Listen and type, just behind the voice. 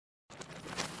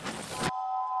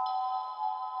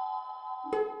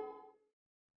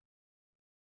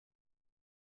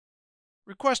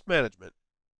Request management.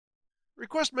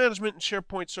 Request management in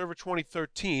SharePoint Server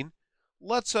 2013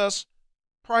 lets us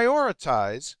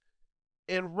prioritize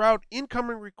and route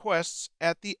incoming requests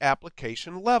at the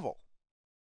application level.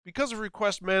 Because of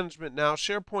request management now,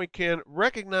 SharePoint can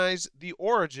recognize the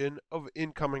origin of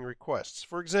incoming requests.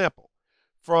 For example,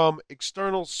 from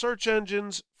external search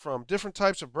engines, from different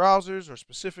types of browsers, or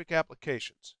specific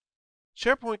applications.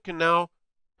 SharePoint can now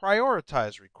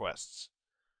prioritize requests.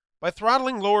 By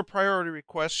throttling lower priority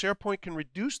requests, SharePoint can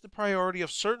reduce the priority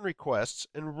of certain requests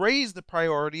and raise the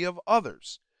priority of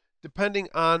others, depending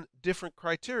on different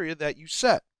criteria that you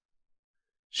set.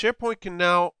 SharePoint can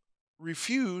now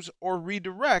refuse or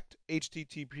redirect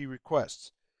HTTP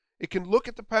requests. It can look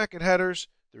at the packet headers,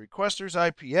 the requester's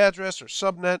IP address or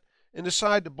subnet, and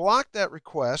decide to block that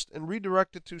request and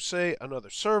redirect it to, say,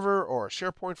 another server or a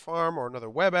SharePoint farm or another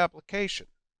web application.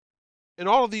 And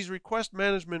all of these request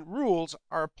management rules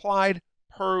are applied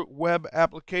per web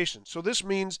application. So this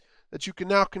means that you can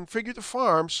now configure the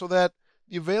farm so that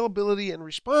the availability and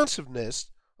responsiveness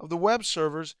of the web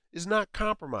servers is not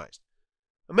compromised.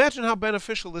 Imagine how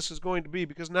beneficial this is going to be,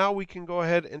 because now we can go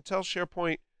ahead and tell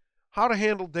SharePoint how to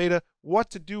handle data,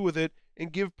 what to do with it,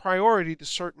 and give priority to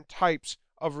certain types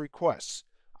of requests.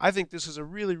 I think this is a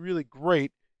really, really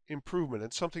great improvement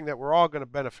and something that we're all going to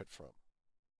benefit from.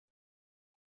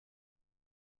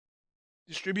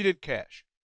 Distributed cache.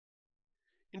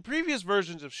 In previous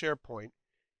versions of SharePoint,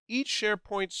 each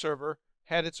SharePoint server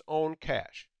had its own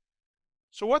cache.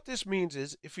 So what this means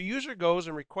is, if a user goes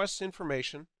and requests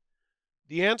information,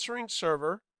 the answering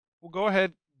server will go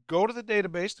ahead, go to the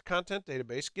database, the content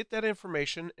database, get that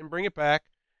information and bring it back,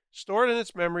 store it in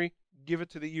its memory, give it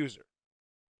to the user.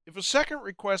 If a second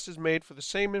request is made for the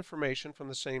same information from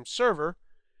the same server,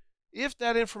 if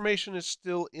that information is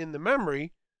still in the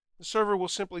memory, the server will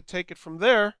simply take it from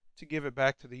there to give it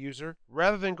back to the user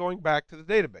rather than going back to the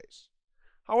database.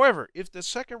 However, if the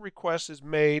second request is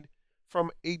made from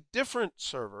a different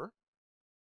server,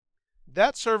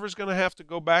 that server is going to have to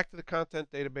go back to the content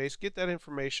database, get that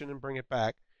information, and bring it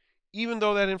back, even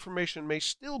though that information may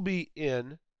still be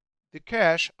in the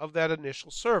cache of that initial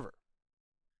server.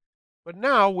 But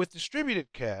now, with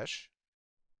distributed cache,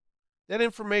 that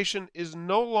information is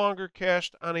no longer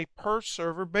cached on a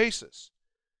per-server basis.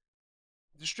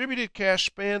 Distributed cache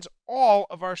spans all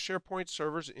of our SharePoint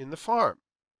servers in the farm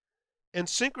and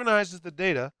synchronizes the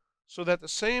data so that the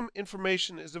same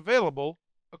information is available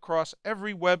across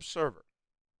every web server.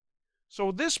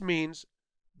 So this means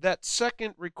that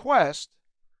second request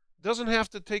doesn't have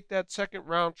to take that second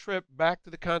round trip back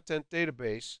to the content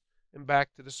database and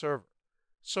back to the server.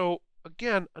 So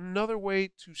again, another way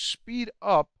to speed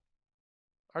up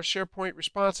our SharePoint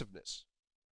responsiveness.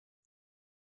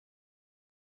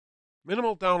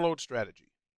 Minimal download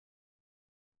strategy.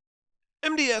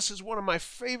 MDS is one of my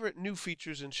favorite new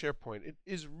features in SharePoint. It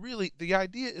is really, the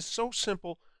idea is so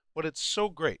simple, but it's so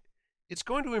great. It's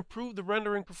going to improve the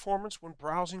rendering performance when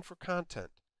browsing for content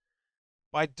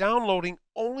by downloading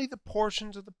only the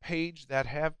portions of the page that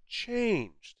have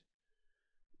changed.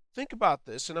 Think about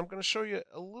this, and I'm going to show you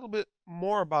a little bit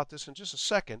more about this in just a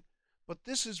second, but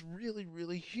this is really,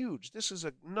 really huge. This is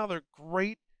another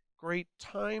great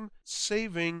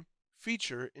time-saving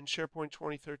feature in SharePoint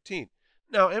 2013.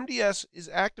 Now, MDS is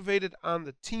activated on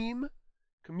the team,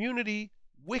 community,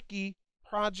 wiki,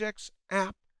 projects,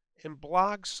 app, and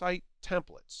blog site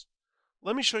templates.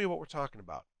 Let me show you what we're talking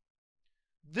about.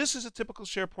 This is a typical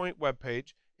SharePoint web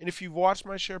page, and if you've watched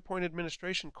my SharePoint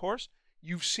administration course,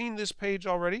 you've seen this page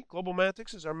already.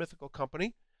 GlobalMantics is our mythical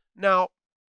company. Now,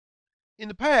 in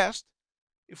the past,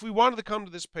 if we wanted to come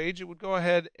to this page, it would go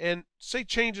ahead and say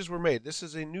changes were made. This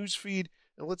is a news feed,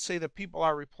 and let's say that people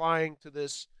are replying to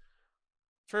this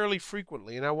fairly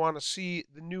frequently, and I want to see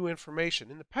the new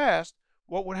information. In the past,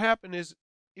 what would happen is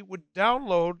it would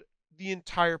download the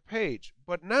entire page.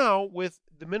 But now, with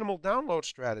the minimal download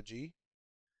strategy,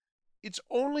 it's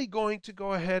only going to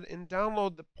go ahead and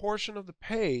download the portion of the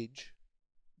page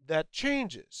that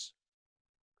changes.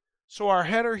 So our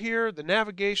header here, the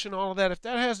navigation, all of that, if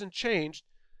that hasn't changed,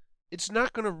 it's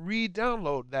not going to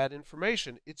re-download that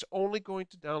information. It's only going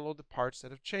to download the parts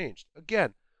that have changed.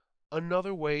 Again,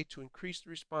 another way to increase the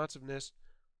responsiveness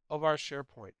of our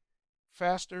SharePoint.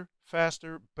 Faster,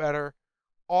 better,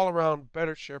 all around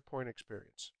better SharePoint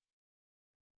experience.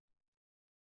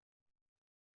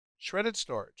 Shredded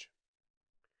storage.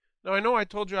 Now I know I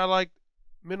told you I liked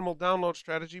minimal download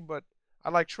strategy, but I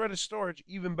like shredded storage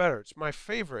even better. It's my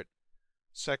favorite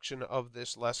section of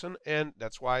this lesson, and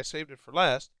that's why I saved it for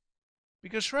last,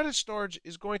 because shredded storage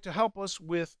is going to help us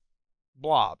with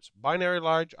blobs, binary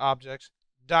large objects,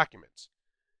 documents.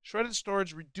 Shredded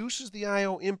storage reduces the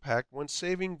I/O impact when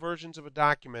saving versions of a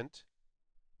document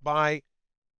by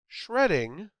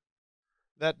shredding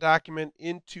that document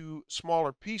into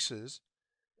smaller pieces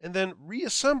and then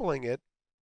reassembling it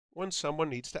when someone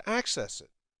needs to access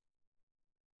it.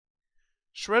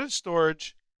 Shredded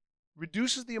storage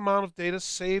reduces the amount of data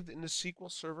saved in the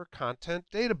SQL Server content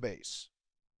database.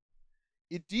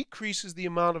 It decreases the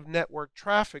amount of network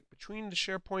traffic between the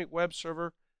SharePoint web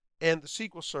server and the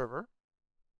SQL Server,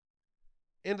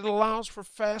 and it allows for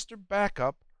faster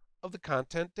backup of the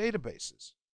content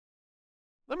databases.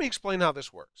 Let me explain how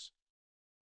this works.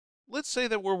 Let's say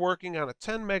that we're working on a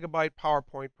 10 megabyte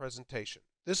PowerPoint presentation.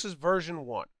 This is version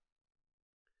 1.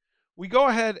 We go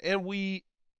ahead and we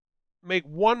make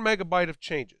 1 megabyte of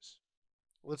changes.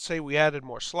 Let's say we added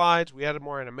more slides, we added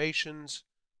more animations,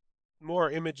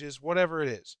 more images, whatever it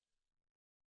is.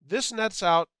 This nets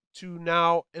out to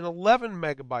now an 11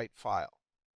 megabyte file,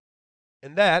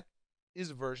 and that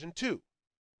is version 2.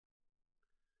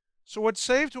 So what's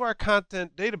saved to our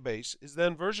content database is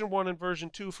then version 1 and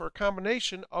version 2 for a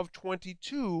combination of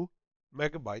 22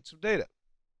 megabytes of data.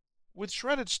 With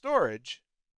shredded storage,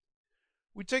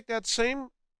 we take that same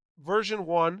version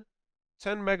 1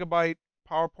 10 megabyte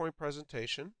PowerPoint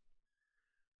presentation,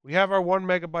 we have our 1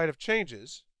 megabyte of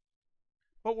changes,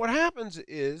 but what happens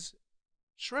is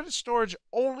shredded storage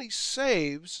only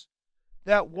saves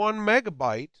that 1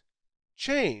 megabyte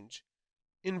change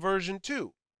in version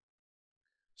 2.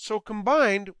 So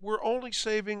combined, we're only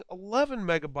saving 11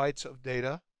 megabytes of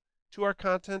data to our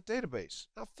content database.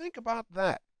 Now think about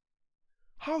that.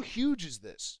 How huge is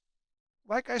this?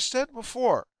 Like I said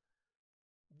before,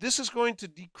 this is going to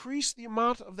decrease the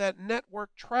amount of that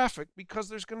network traffic because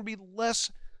there's going to be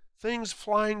less things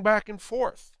flying back and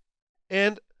forth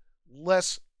and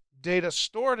less data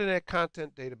stored in that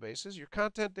content databases. Your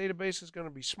content database is going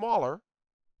to be smaller,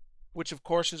 which of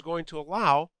course is going to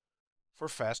allow for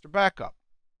faster backup.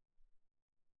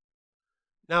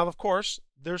 Now, of course,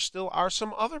 there still are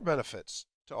some other benefits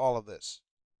to all of this.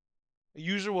 A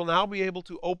user will now be able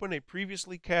to open a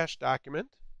previously cached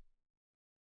document.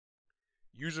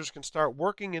 Users can start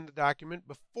working in the document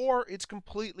before it's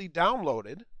completely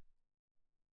downloaded.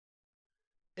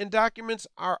 And documents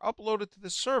are uploaded to the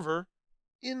server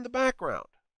in the background.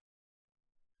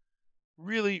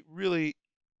 Really, really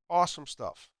awesome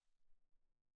stuff.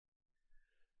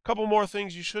 A couple more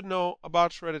things you should know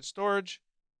about shredded storage.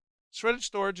 Shredded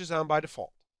storage is on by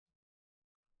default,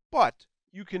 but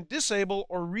you can disable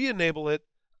or re-enable it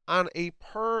on a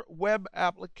per web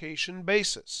application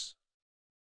basis.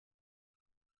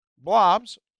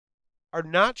 Blobs are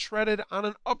not shredded on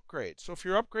an upgrade. So if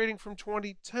you're upgrading from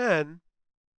 2010,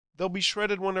 they'll be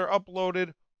shredded when they're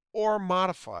uploaded or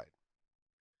modified.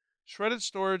 Shredded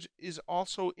storage is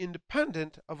also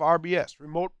independent of RBS,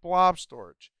 remote blob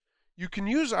storage. You can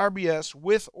use RBS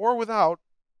with or without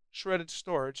shredded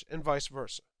storage and vice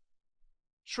versa.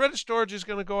 Shredded storage is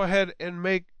going to go ahead and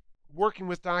make working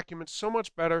with documents so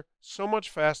much better, so much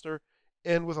faster,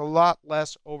 and with a lot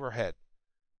less overhead.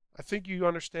 I think you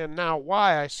understand now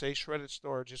why I say shredded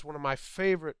storage is one of my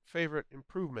favorite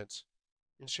improvements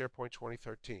in SharePoint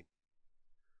 2013.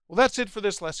 Well, that's it for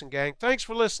this lesson, gang. Thanks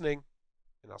for listening,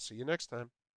 and I'll see you next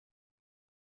time.